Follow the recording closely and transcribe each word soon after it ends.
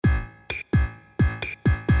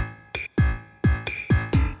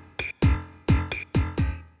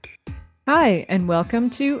Hi, and welcome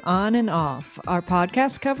to On and Off, our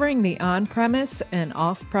podcast covering the on-premise and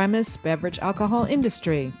off-premise beverage alcohol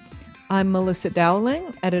industry. I'm Melissa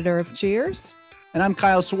Dowling, editor of Cheers. And I'm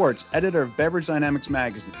Kyle Swartz, editor of Beverage Dynamics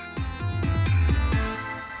Magazine.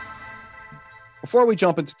 Before we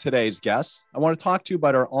jump into today's guests, I want to talk to you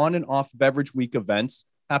about our On and Off Beverage Week events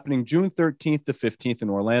happening June 13th to 15th in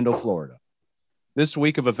Orlando, Florida. This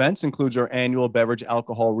week of events includes our annual Beverage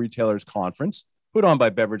Alcohol Retailers Conference, put on by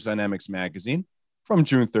Beverage Dynamics Magazine, from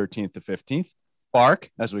June 13th to 15th.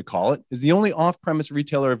 BARC, as we call it, is the only off-premise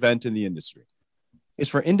retailer event in the industry. It's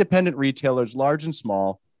for independent retailers, large and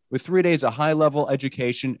small, with 3 days of high-level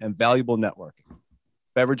education and valuable networking.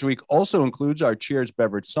 Beverage Week also includes our Cheers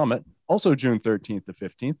Beverage Summit, also June 13th to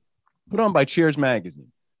 15th, put on by Cheers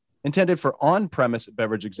Magazine. Intended for on-premise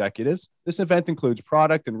beverage executives, this event includes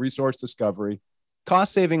product and resource discovery,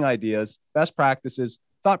 cost-saving ideas, best practices,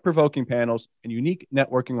 thought-provoking panels, and unique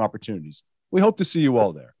networking opportunities. We hope to see you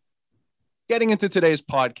all there. Getting into today's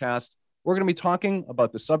podcast, we're going to be talking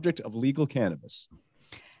about the subject of legal cannabis.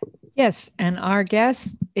 Yes, and our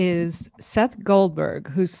guest is Seth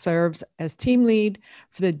Goldberg, who serves as team lead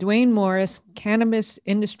for the Duane Morris Cannabis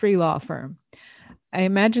Industry Law Firm. I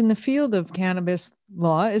imagine the field of cannabis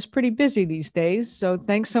law is pretty busy these days, so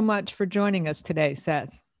thanks so much for joining us today,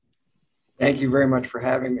 Seth. Thank you very much for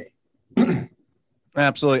having me.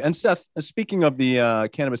 Absolutely. And Seth, speaking of the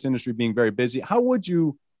cannabis industry being very busy, how would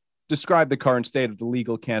you describe the current state of the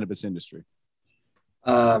legal cannabis industry?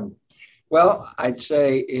 Well, I'd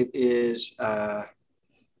say it is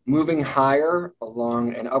moving higher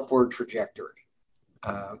along an upward trajectory.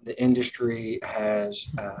 The industry has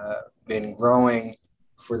been growing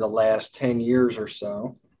for the last 10 years or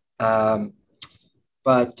so,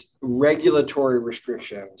 but regulatory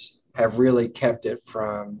restrictions have really kept it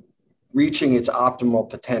from reaching its optimal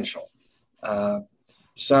potential.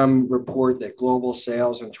 Some report that global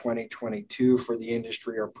sales in 2022 for the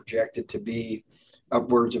industry are projected to be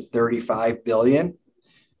upwards of 35 billion.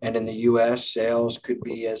 And in the US, sales could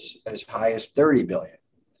be as high as 30 billion.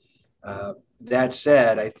 That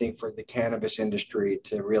said, I think for the cannabis industry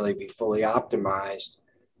to really be fully optimized,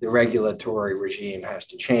 the regulatory regime has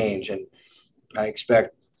to change. And I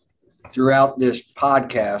expect throughout this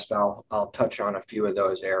podcast, I'll touch on a few of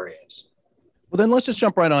those areas. Well, then let's just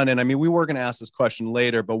jump right on in. I mean, we were going to ask this question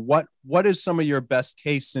later, but what is some of your best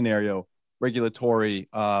case scenario regulatory?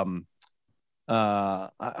 How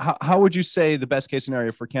would you say the best case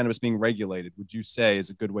scenario for cannabis being regulated, would you say is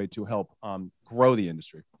a good way to help grow the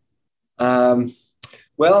industry? Well,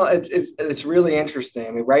 it's really interesting.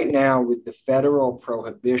 I mean, right now with the federal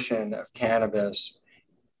prohibition of cannabis,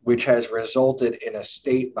 which has resulted in a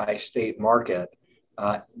state-by-state market,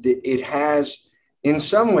 it has in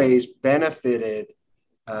some ways benefited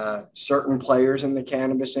certain players in the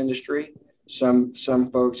cannabis industry. Some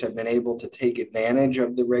folks have been able to take advantage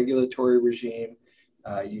of the regulatory regime.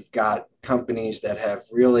 You've got companies that have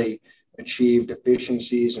really achieved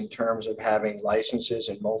efficiencies in terms of having licenses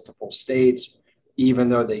in multiple states, even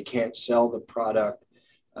though they can't sell the product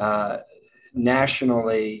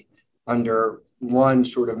nationally under one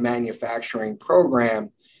sort of manufacturing program.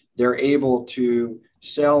 They're able to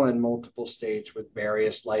sell in multiple states with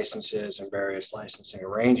various licenses and various licensing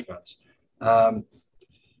arrangements.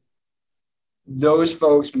 Those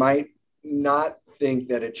folks might not think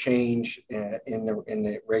that a change in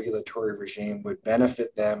the regulatory regime would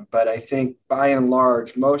benefit them, but I think by and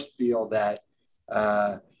large, most feel that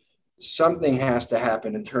something has to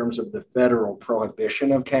happen in terms of the federal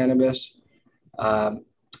prohibition of cannabis.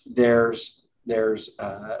 There's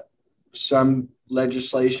some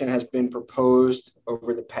legislation has been proposed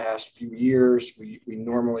over the past few years. We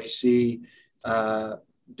normally see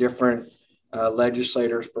different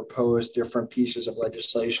legislators propose different pieces of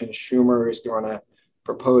legislation. Schumer is going to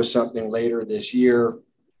propose something later this year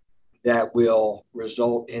that will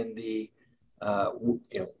result in the,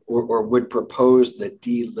 or would propose the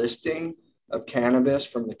delisting of cannabis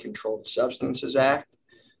from the Controlled Substances Act.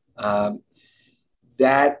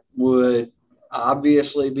 That would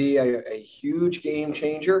obviously be a huge game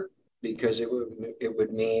changer because it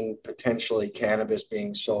would mean potentially cannabis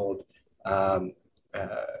being sold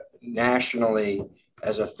nationally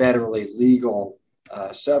as a federally legal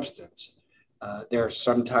substance. There's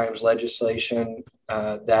sometimes legislation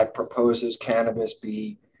that proposes cannabis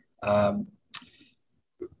be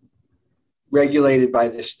regulated by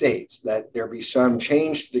the states, that there be some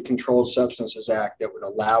change to the Controlled Substances Act that would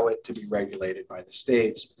allow it to be regulated by the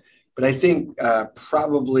states. But I think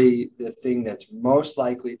probably the thing that's most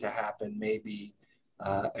likely to happen may be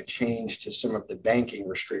a change to some of the banking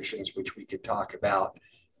restrictions, which we could talk about.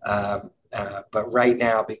 But right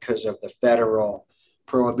now, because of the federal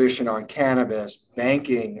prohibition on cannabis,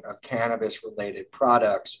 banking of cannabis-related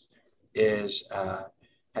products has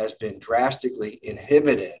been drastically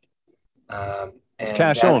inhibited, It's and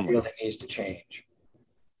cash that only. really needs to change.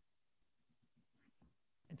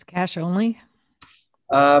 It's cash only?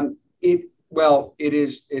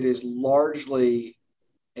 It is largely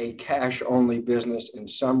a cash-only business in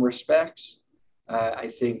some respects. I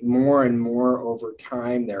think more and more over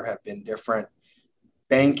time, there have been different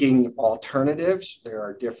banking alternatives.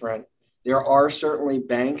 There are certainly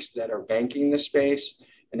banks that are banking the space.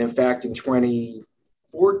 And in fact, in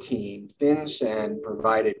 2014, FinCEN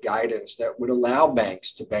provided guidance that would allow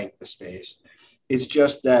banks to bank the space. It's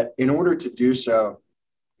just that in order to do so,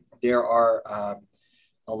 there are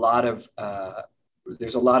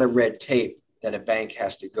there's a lot of red tape that a bank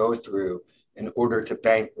has to go through in order to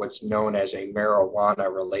bank what's known as a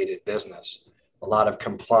marijuana-related business. A lot of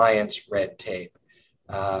compliance red tape,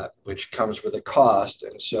 which comes with a cost.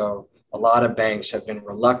 And so a lot of banks have been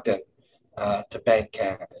reluctant to bank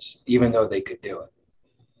cannabis, even though they could do it.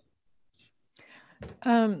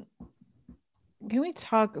 Can we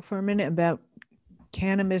talk for a minute about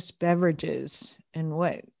cannabis beverages and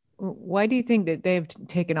why do you think that they've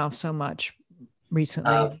taken off so much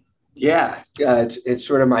recently? It's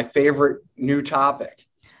sort of my favorite new topic.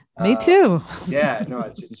 Me too.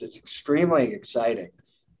 It's extremely exciting.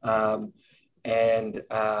 I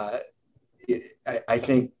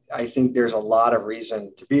think there's a lot of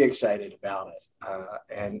reason to be excited about it.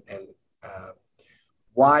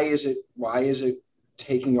 Why is it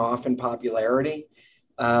taking off in popularity?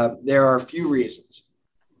 There are a few reasons,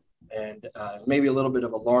 and maybe a little bit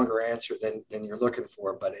of a longer answer than you're looking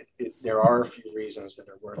for, but there are a few reasons that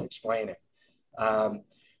are worth explaining.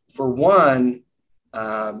 For one,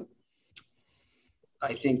 I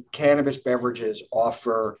think cannabis beverages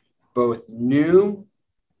offer both new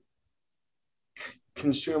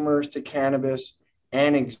consumers to cannabis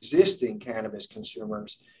and existing cannabis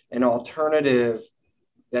consumers an alternative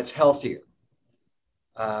that's healthier.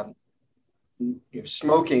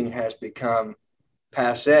 Smoking has become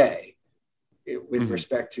passe with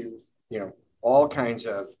respect to all kinds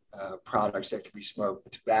of products that can be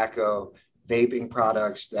smoked, tobacco, vaping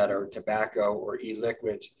products that are tobacco or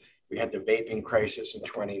e-liquids. We had the vaping crisis in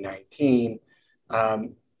 2019,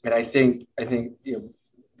 and I think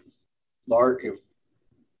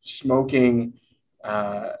smoking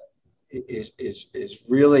is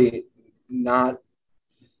really not,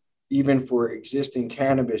 even for existing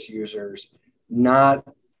cannabis users, not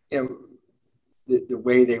the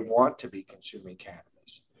way they want to be consuming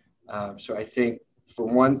cannabis. So I think for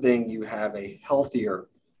one thing, you have a healthier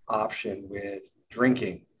option with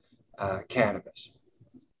drinking cannabis.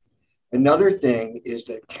 Another thing is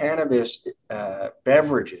that cannabis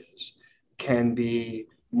beverages can be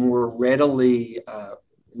more readily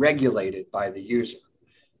regulated by the user.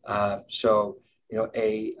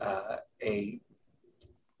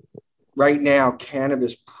 Right now,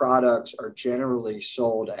 cannabis products are generally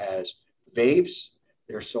sold as vapes.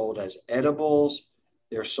 They're sold as edibles.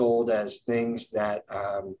 They're sold as things that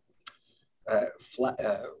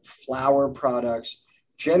flower products,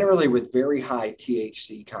 generally with very high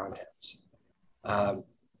THC contents.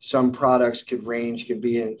 Some products can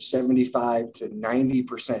be in 75 to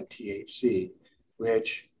 90% THC,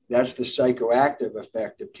 which that's the psychoactive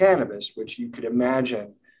effect of cannabis, which you could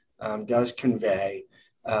imagine does convey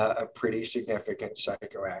a pretty significant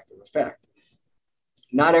psychoactive effect.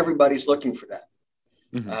 Not everybody's looking for that.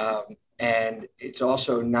 And it's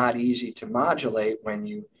also not easy to modulate when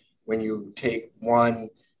you take one,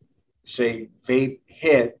 say, vape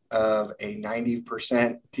hit of a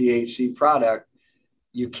 90% THC product.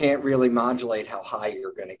 You can't really modulate how high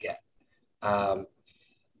you're going to get.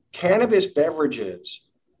 Cannabis beverages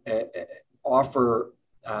offer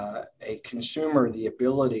a consumer the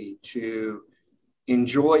ability to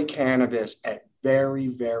enjoy cannabis at very,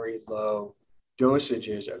 very low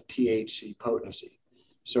dosages of THC potency.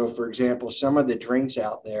 So, for example, some of the drinks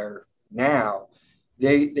out there now,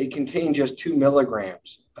 they contain just 2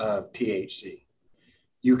 milligrams of THC.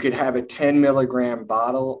 You could have a 10 milligram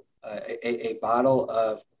bottle, a bottle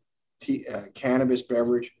of cannabis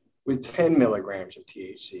beverage with 10 milligrams of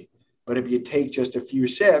THC. But if you take just a few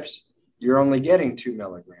sips, you're only getting 2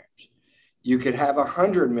 milligrams. You could have a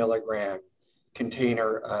 100 milligram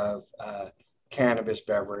container of cannabis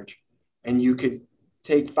beverage, and you could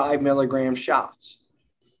take 5 milligram shots.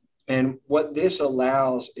 And what this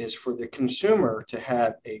allows is for the consumer to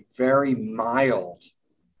have a very mild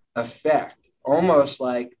effect, almost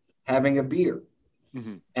like having a beer.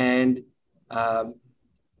 And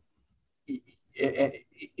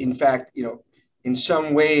in fact, in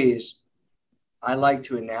some ways, I like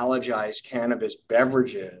to analogize cannabis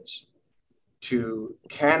beverages to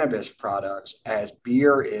cannabis products as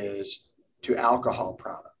beer is to alcohol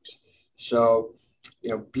products. So,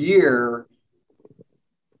 beer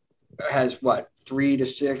has what, 3 to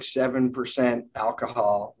 6, 7%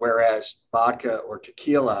 alcohol, whereas vodka or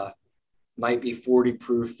tequila might be 40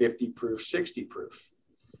 proof, 50 proof, 60 proof.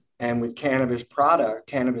 And with cannabis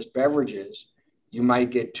beverages, you might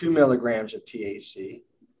get 2 milligrams of THC,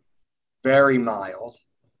 very mild,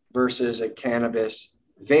 versus a cannabis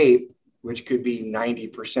vape, which could be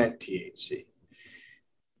 90% THC.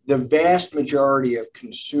 The vast majority of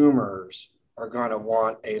consumers are going to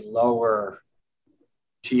want a lower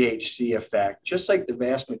THC effect, just like the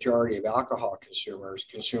vast majority of alcohol consumers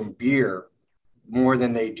consume beer more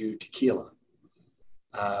than they do tequila.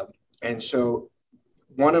 And so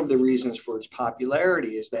one of the reasons for its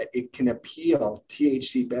popularity is that it can appeal,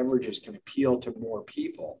 THC beverages can appeal to more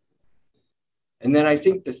people. And then I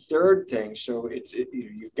think the third thing, so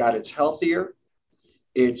you've got it's healthier,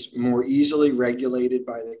 it's more easily regulated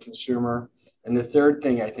by the consumer. And the third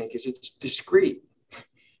thing I think is it's discreet.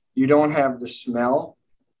 You don't have the smell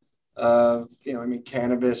of,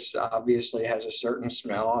 cannabis obviously has a certain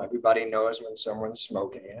smell. Everybody knows when someone's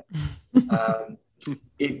smoking it.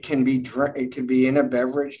 It can be in a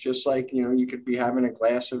beverage, just like, you could be having a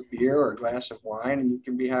glass of beer or a glass of wine, and you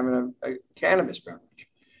can be having a cannabis beverage.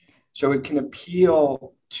 So it can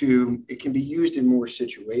be used in more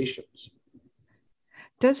situations.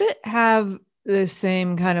 Does it have the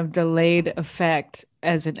same kind of delayed effect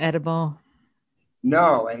as an edible?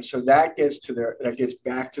 No. And so that gets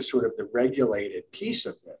back to sort of the regulated piece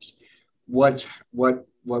of this. What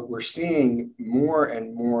we're seeing, more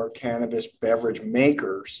and more cannabis beverage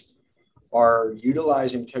makers are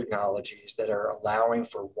utilizing technologies that are allowing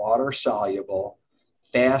for water-soluble,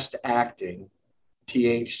 fast-acting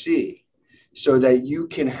THC, so that you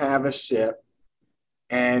can have a sip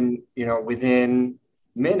and, within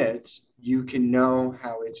minutes, you can know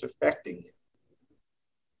how it's affecting you.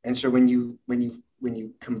 And so when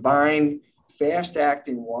you combine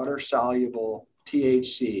fast-acting, water-soluble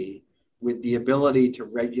THC with the ability to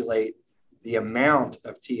regulate the amount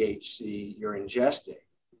of THC you're ingesting,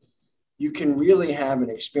 you can really have an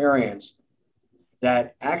experience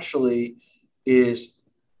that actually is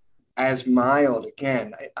as mild.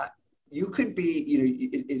 Again, you could be,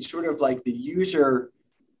 it's sort of like the user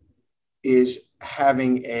is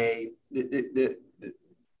having a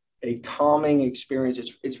calming experience.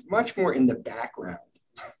 It's much more in the background.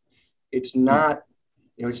 It's not,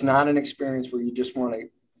 it's not an experience where you just want to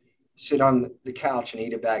sit on the couch and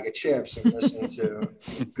eat a bag of chips and listen to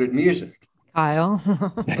good music. Kyle.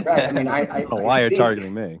 Right. I mean, I don't know why you're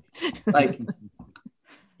targeting me. Like,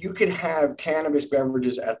 you could have cannabis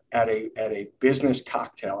beverages at a business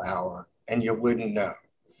cocktail hour and you wouldn't know.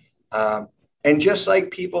 And just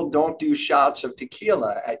like people don't do shots of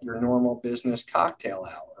tequila at your normal business cocktail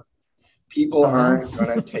hour, people aren't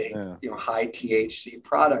going to take high THC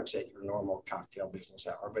products at your normal cocktail business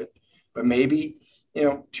hour. But maybe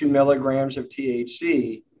 2 milligrams of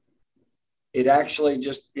THC, it actually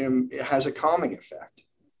just it has a calming effect,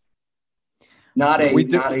 not a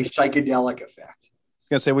psychedelic effect.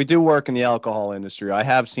 I was gonna say, we do work in the alcohol industry. I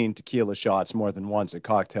have seen tequila shots more than once at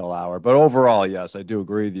cocktail hour, but overall, yes, I do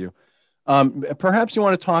agree with you. Perhaps you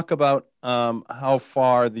want to talk about how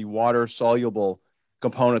far the water soluble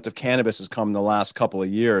component of cannabis has come in the last couple of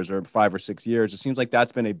years, or 5 or 6 years. It seems like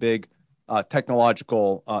that's been a big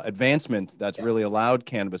technological advancement that's really allowed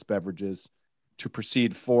cannabis beverages to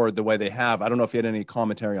proceed forward the way they have. I don't know if you had any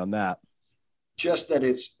commentary on that. Just that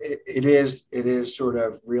it is sort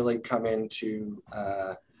of really come into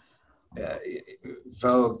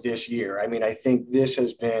vogue this year. I mean, I think this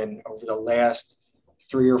has been, over the last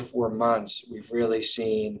 3 or 4 months, we've really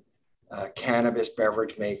seen cannabis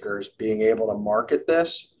beverage makers being able to market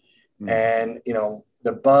this. And,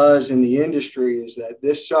 the buzz in the industry is that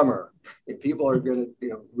this summer, if people are going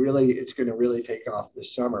to, it's going to really take off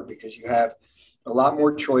this summer, because you have a lot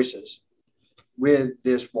more choices with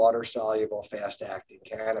this water-soluble, fast-acting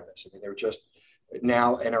cannabis. I mean, they're just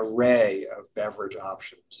now an array of beverage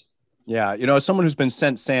options. Yeah, as someone who's been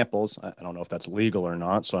sent samples, I don't know if that's legal or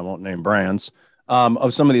not, so I won't name brands,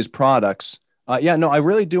 of some of these products. I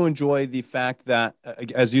really do enjoy the fact that,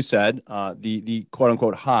 as you said, the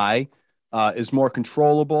quote-unquote high is more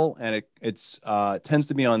controllable, and it tends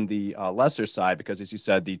to be on the lesser side, because, as you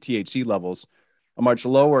said, the THC levels are much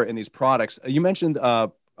lower in these products. You mentioned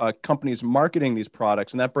companies marketing these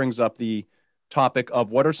products, and that brings up the topic of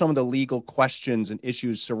what are some of the legal questions and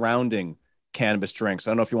issues surrounding cannabis drinks.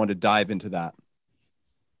 I don't know if you want to dive into that.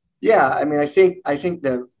 Yeah, I mean, I think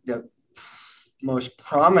the most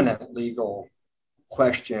prominent legal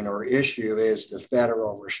question or issue is the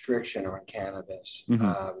federal restriction on cannabis,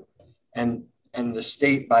 and the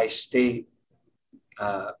state by state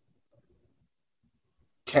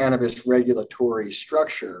cannabis regulatory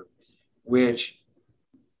structure, which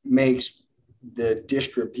makes the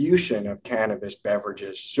distribution of cannabis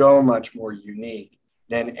beverages so much more unique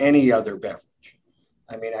than any other beverage.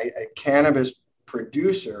 I mean, a cannabis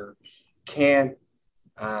producer can't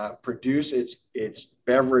produce its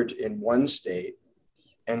beverage in one state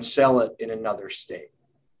and sell it in another state,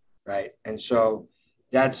 right? And so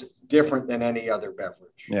that's different than any other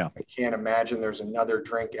beverage. Yeah. I can't imagine there's another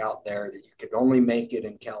drink out there that you could only make it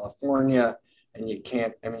in California, and you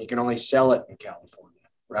can only sell it in California,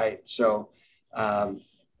 right? So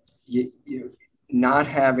you not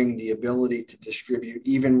having the ability to distribute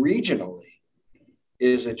even regionally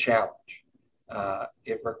is a challenge.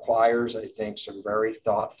 It requires, I think, some very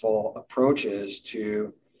thoughtful approaches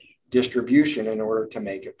to distribution in order to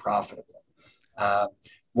make it profitable.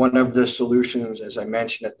 One of the solutions, as I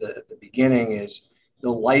mentioned at the beginning, is the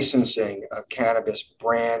licensing of cannabis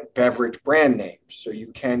beverage brand names. So you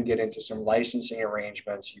can get into some licensing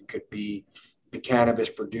arrangements. You could be the cannabis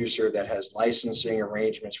producer that has licensing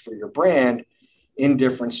arrangements for your brand in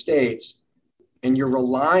different states, and you're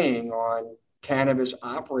relying on cannabis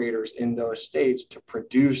operators in those states to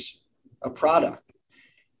produce a product.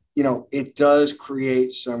 You know, it does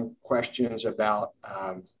create some questions about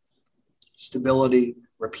stability,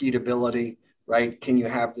 repeatability, right? Can you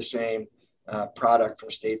have the same product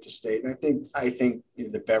from state to state? And I think you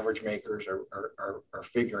know, the beverage makers are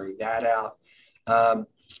figuring that out.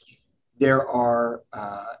 There are,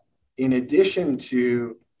 in addition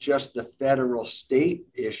to just the federal state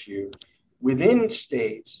issue, within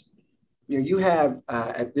states, you know, you have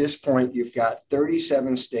at this point, you've got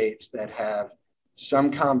 37 states that have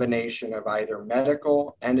some combination of either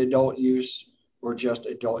medical and adult use or just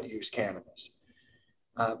adult use cannabis.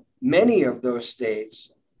 Many of those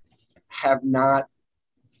states have not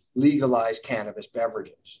legalized cannabis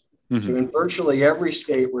beverages. So in virtually every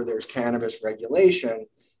state where there's cannabis regulation,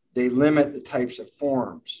 they limit the types of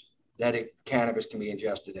forms that cannabis can be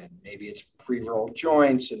ingested in. Maybe it's pre-rolled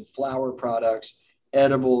joints and flower products,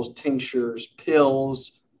 edibles, tinctures,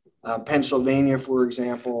 pills. Pennsylvania, for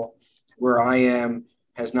example, where I am,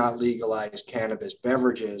 has not legalized cannabis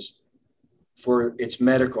beverages for its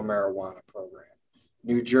medical marijuana program.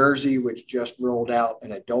 New Jersey, which just rolled out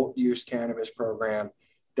an adult use cannabis program,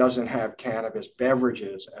 doesn't have cannabis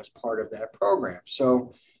beverages as part of that program.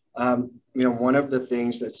 So, you know, one of the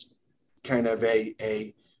things that's kind of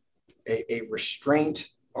a restraint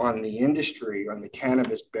on the industry, on the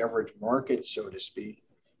cannabis beverage market, so to speak,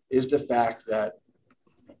 is the fact that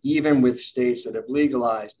even with states that have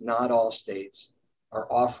legalized, not all states are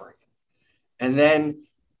offering it. And then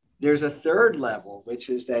there's a third level, which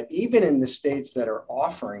is that even in the states that are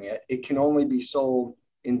offering it, it can only be sold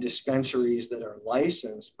in dispensaries that are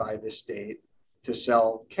licensed by the state to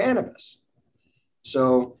sell cannabis.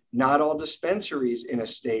 So not all dispensaries in a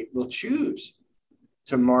state will choose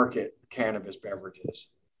to market cannabis beverages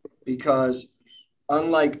because,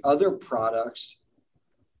 unlike other products,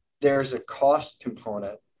 there's a cost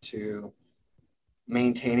component to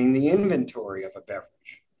maintaining the inventory of a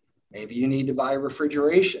beverage. Maybe you need to buy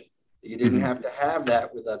refrigeration. You didn't have to have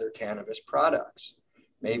that with other cannabis products.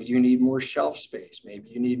 Maybe you need more shelf space. Maybe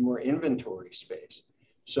you need more inventory space.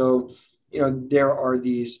 So, you know, there are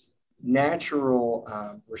these natural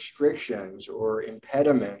restrictions or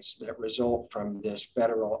impediments that result from this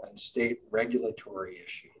federal and state regulatory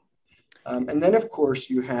issue. And then, of course,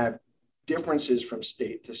 you have differences from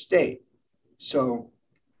state to state. So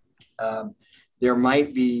there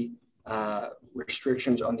might be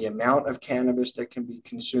restrictions on the amount of cannabis that can be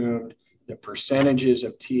consumed, the percentages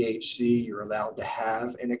of THC you're allowed to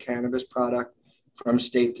have in a cannabis product from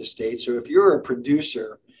state to state. So if you're a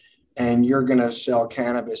producer and you're going to sell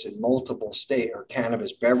cannabis in multiple states or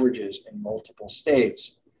cannabis beverages in multiple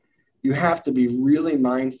states, you have to be really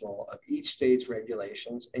mindful of each state's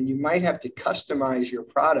regulations, and you might have to customize your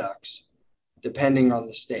products depending on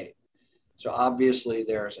the state. So obviously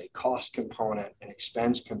there's a cost component, an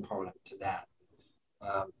expense component to that.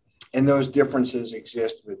 And those differences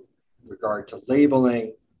exist with regard to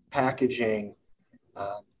labeling, packaging,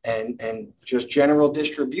 and just general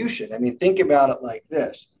distribution. I mean, think about it like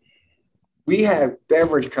this. We have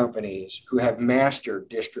beverage companies who have mastered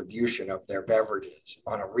distribution of their beverages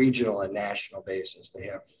on a regional and national basis. They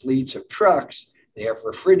have fleets of trucks. They have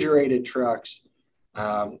refrigerated trucks.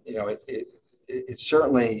 You know, it's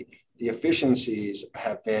certainly the efficiencies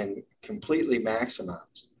have been completely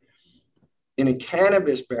maximized. In a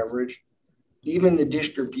cannabis beverage, even the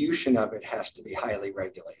distribution of it has to be highly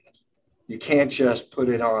regulated. You can't just put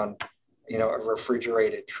it on, a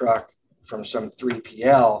refrigerated truck from some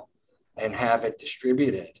 3PL and have it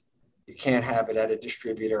distributed. You can't have it at a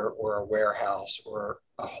distributor or a warehouse or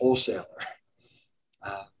a wholesaler.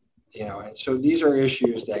 And so these are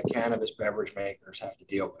issues that cannabis beverage makers have to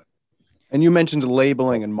deal with. And you mentioned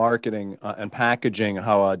labeling and marketing and packaging,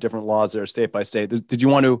 how different laws there state by state. Did you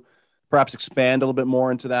want to perhaps expand a little bit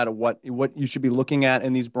more into that, of what you should be looking at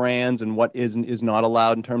in these brands and what is and is not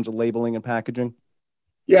allowed in terms of labeling and packaging?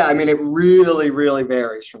 Yeah, I mean, it really, really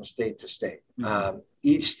varies from state to state.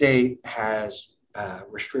 Each state has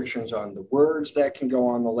restrictions on the words that can go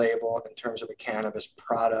on the label in terms of a cannabis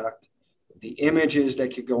product, the images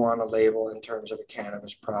that could go on a label in terms of a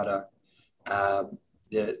cannabis product,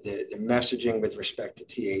 the messaging with respect to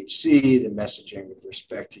THC, the messaging with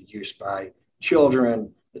respect to use by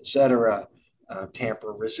children, et cetera,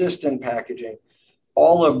 tamper-resistant packaging.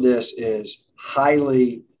 All of this is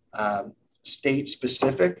highly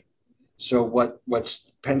state-specific. So what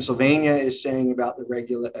Pennsylvania is saying about the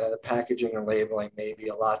regular packaging and labeling may be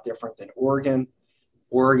a lot different than Oregon.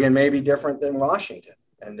 Oregon may be different than Washington,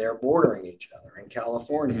 and they're bordering each other, in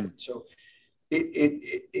California. Mm-hmm. So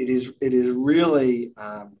it is really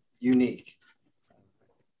unique.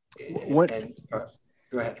 Go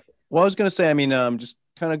ahead. Well, I was going to say, I mean, just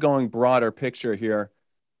kind of going broader picture here.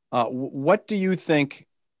 What do you think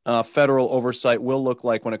federal oversight will look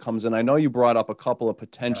like when it comes in? I know you brought up a couple of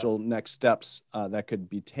potential next steps that could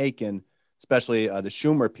be taken, especially the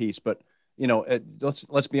Schumer piece. But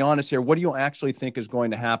let's be honest here. What do you actually think is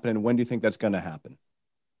going to happen, and when do you think that's going to happen?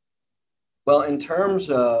 Well, in terms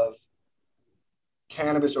of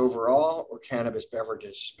cannabis overall or cannabis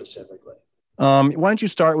beverages specifically? Why don't you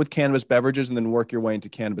start with cannabis beverages and then work your way into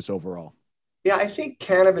cannabis overall? Yeah, I think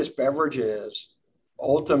cannabis beverages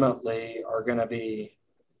ultimately are going to be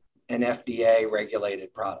an FDA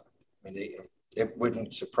regulated product. I mean, it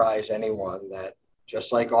wouldn't surprise anyone that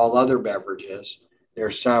just like all other beverages,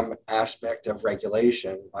 there's some aspect of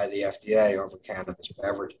regulation by the FDA over cannabis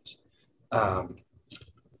beverages.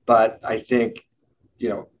 But I think,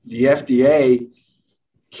 the FDA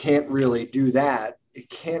can't really do that. It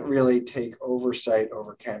can't really take oversight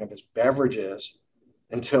over cannabis beverages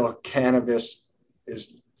until cannabis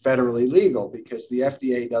is federally legal, because the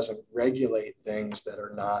FDA doesn't regulate things that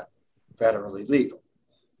are not federally legal,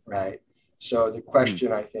 right? So the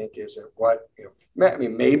question, I think, is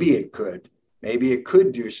maybe it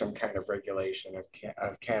could do some kind of regulation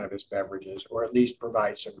of cannabis beverages, or at least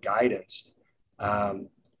provide some guidance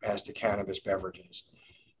as to cannabis beverages.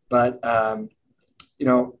 But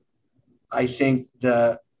I think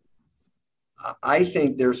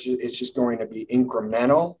it's just going to be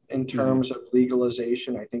incremental in terms of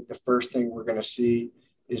legalization. I think the first thing we're going to see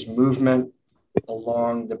is movement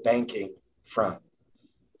along the banking front.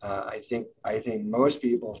 I think most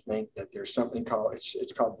people think that there's something called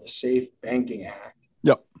the Safe Banking Act.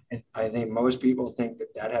 Yep. And I think most people think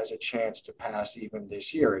that has a chance to pass even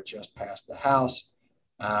this year. It just passed the House.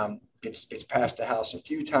 It's passed the House a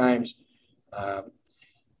few times,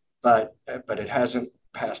 but it hasn't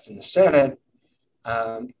passed in the Senate.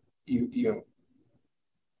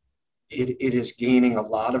 It is gaining a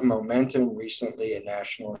lot of momentum. Recently, a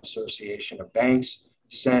National Association of Banks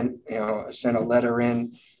sent a letter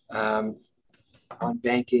in on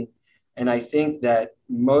banking. And I think that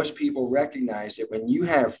most people recognize that when you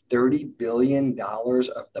have $30 billion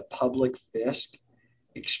of the public fisc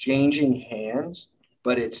exchanging hands,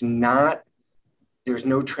 but there's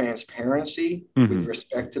no transparency with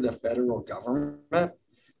respect to the federal government,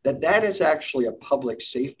 that is actually a public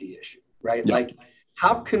safety issue, right? Yep. Like,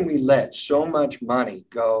 how can we let so much money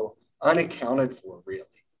go unaccounted for, really?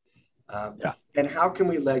 And how can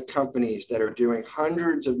we let companies that are doing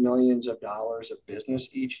hundreds of millions of dollars of business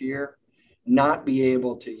each year not be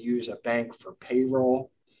able to use a bank for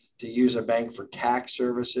payroll, to use a bank for tax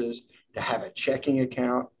services, to have a checking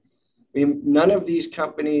account? I mean, none of these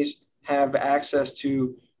companies have access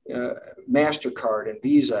to MasterCard and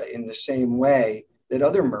Visa in the same way that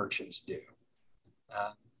other merchants do.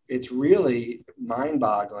 It's really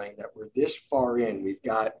mind-boggling that we're this far in. We've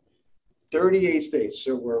got 38 states,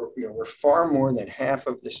 so we're far more than half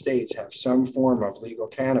of the states have some form of legal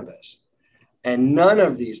cannabis, and none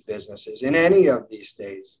of these businesses in any of these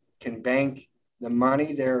states can bank the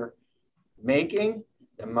money they're making,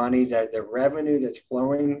 the money that the revenue that's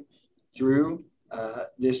flowing through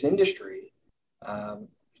this industry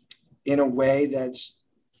in a way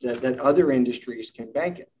that other industries can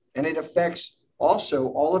bank it. And it affects also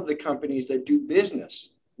all of the companies that do business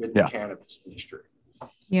with the cannabis industry.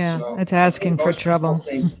 Yeah, so it's asking for trouble. I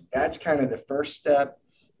think that's kind of the first step.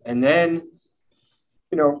 And then,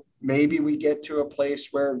 maybe we get to a place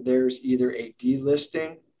where there's either a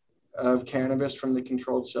delisting of cannabis from the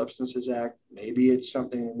Controlled Substances Act. Maybe it's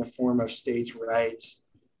something in the form of states' rights.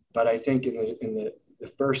 But I think in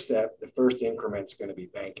the first step, the first increment is going to be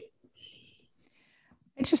banking.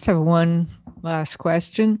 I just have one last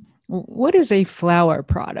question. What is a flower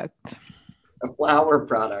product? A flower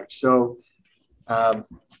product. So,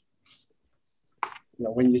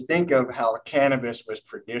 when you think of how cannabis was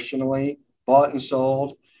traditionally bought and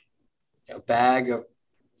sold, a bag of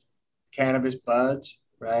cannabis buds,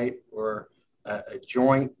 right? Or a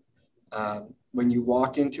joint. When you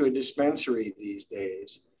walk into a dispensary these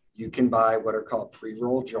days, you can buy what are called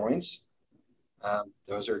pre-roll joints.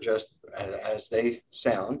 Those are just, as they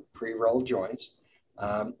sound, pre-roll joints.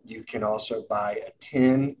 You can also buy a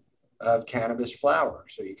tin of cannabis flower.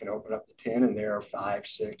 So you can open up the tin and there are 5,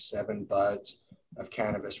 6, 7 buds of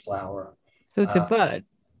cannabis flower. So it's a bud.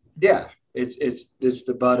 Yeah, it's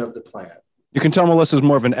the bud of the plant. You can tell Melissa's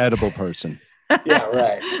more of an edible person. Yeah,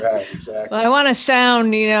 right, exactly. Well, I want to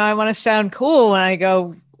sound cool when I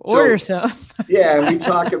go order some. Yeah, and we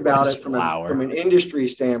talk about it from an industry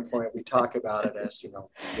standpoint. We talk about it as,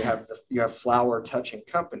 you have flower touching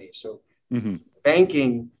companies. So the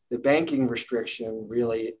banking restriction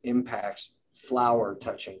really impacts flower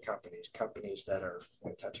touching companies that are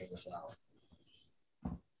touching the flower.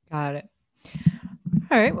 Got it.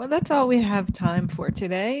 All right. Well, that's all we have time for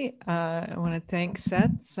today. I want to thank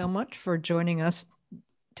Seth so much for joining us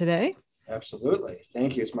today. Absolutely.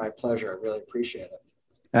 Thank you. It's my pleasure. I really appreciate it.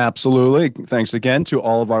 Absolutely. Thanks again to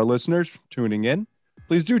all of our listeners for tuning in.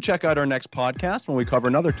 Please do check out our next podcast when we cover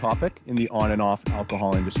another topic in the on and off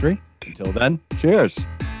alcohol industry. Until then, cheers.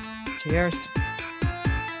 Cheers.